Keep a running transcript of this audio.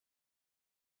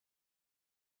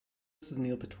This is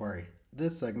Neil Patwari.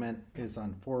 This segment is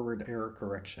on forward error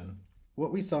correction.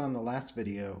 What we saw in the last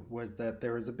video was that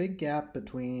there is a big gap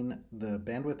between the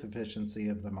bandwidth efficiency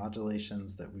of the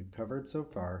modulations that we've covered so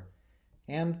far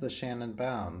and the Shannon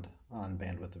bound on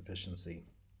bandwidth efficiency.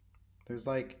 There's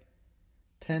like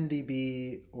 10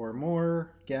 dB or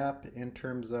more gap in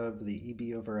terms of the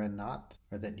EB over N naught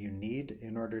that you need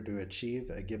in order to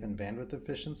achieve a given bandwidth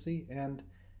efficiency, and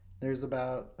there's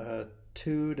about a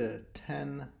 2 to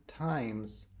 10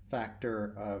 times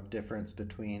factor of difference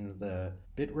between the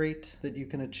bit rate that you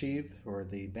can achieve or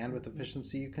the bandwidth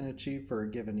efficiency you can achieve for a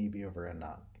given EB over N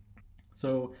naught.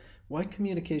 So what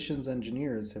communications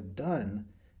engineers have done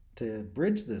to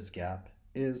bridge this gap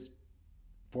is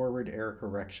forward error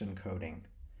correction coding.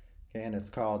 Okay, and it's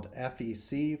called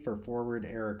FEC for forward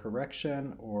error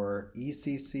correction or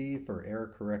ECC for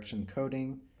error correction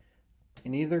coding.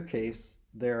 In either case,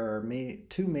 there are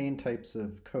two main types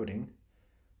of coding.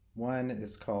 One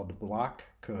is called block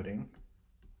coding,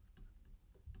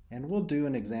 and we'll do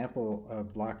an example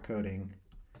of block coding,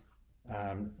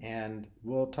 and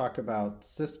we'll talk about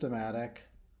systematic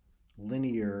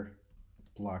linear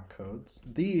block codes.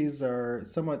 These are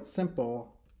somewhat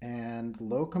simple and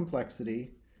low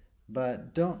complexity,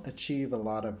 but don't achieve a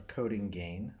lot of coding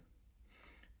gain.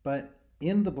 But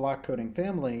in the block coding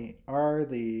family are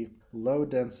the low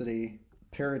density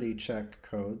parity check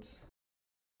codes,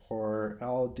 or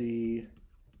LDPC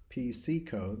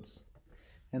codes,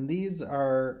 and these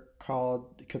are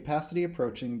called capacity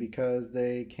approaching because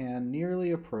they can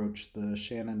nearly approach the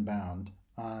Shannon bound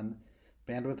on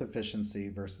bandwidth efficiency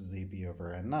versus EB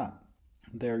over N naught.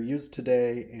 They're used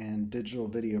today in digital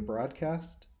video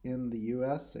broadcast in the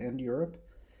US and Europe,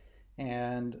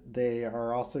 and they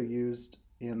are also used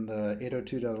in the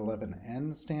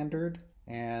 802.11n standard,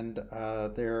 and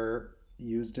they're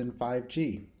used in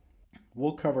 5G.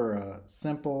 We'll cover a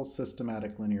simple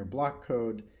systematic linear block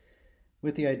code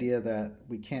with the idea that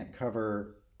we can't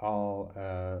cover all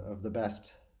of the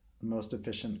best, most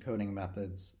efficient coding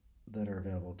methods that are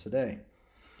available today.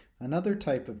 Another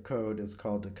type of code is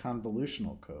called a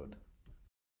convolutional code.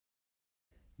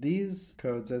 These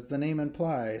codes, as the name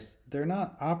implies, they're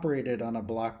not operated on a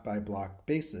block-by-block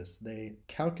basis. They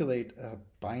calculate a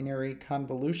binary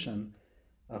convolution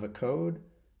of a code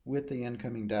with the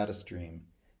incoming data stream.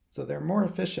 So they're more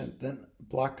efficient than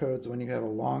block codes when you have a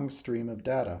long stream of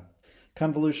data.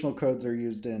 Convolutional codes are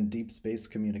used in deep space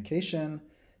communication.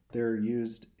 They're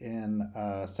used in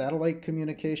satellite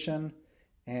communication.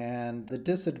 And the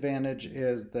disadvantage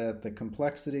is that the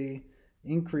complexity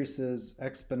increases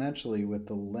exponentially with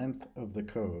the length of the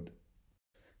code.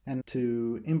 And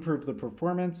to improve the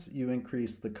performance, you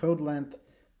increase the code length,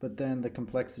 but then the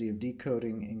complexity of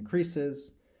decoding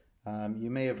increases. You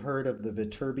may have heard of the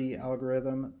Viterbi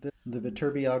algorithm. The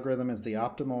Viterbi algorithm is the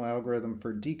optimal algorithm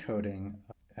for decoding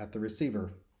at the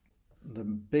receiver. The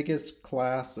biggest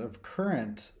class of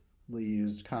currently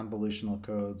used convolutional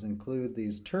codes include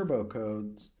these turbo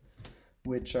codes,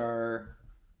 which are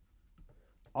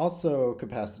also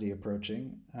capacity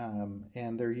approaching,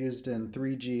 and they're used in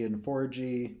 3G and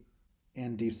 4G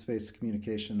and deep space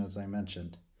communication, as I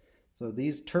mentioned. So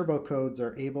these turbo codes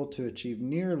are able to achieve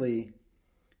nearly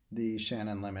the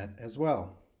Shannon limit as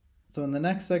well. So in the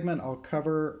next segment, I'll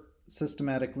cover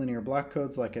systematic linear block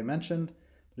codes like I mentioned.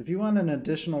 But if you want an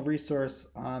additional resource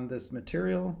on this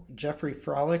material, Jeffrey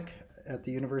Frolick at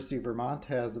the University of Vermont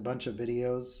has a bunch of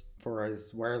videos for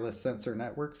his wireless sensor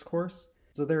networks course.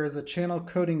 So there is a channel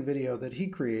coding video that he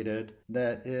created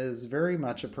that is very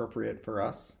much appropriate for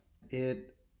us.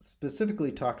 It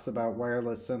specifically talks about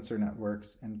wireless sensor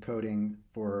networks and coding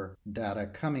for data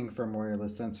coming from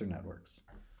wireless sensor networks.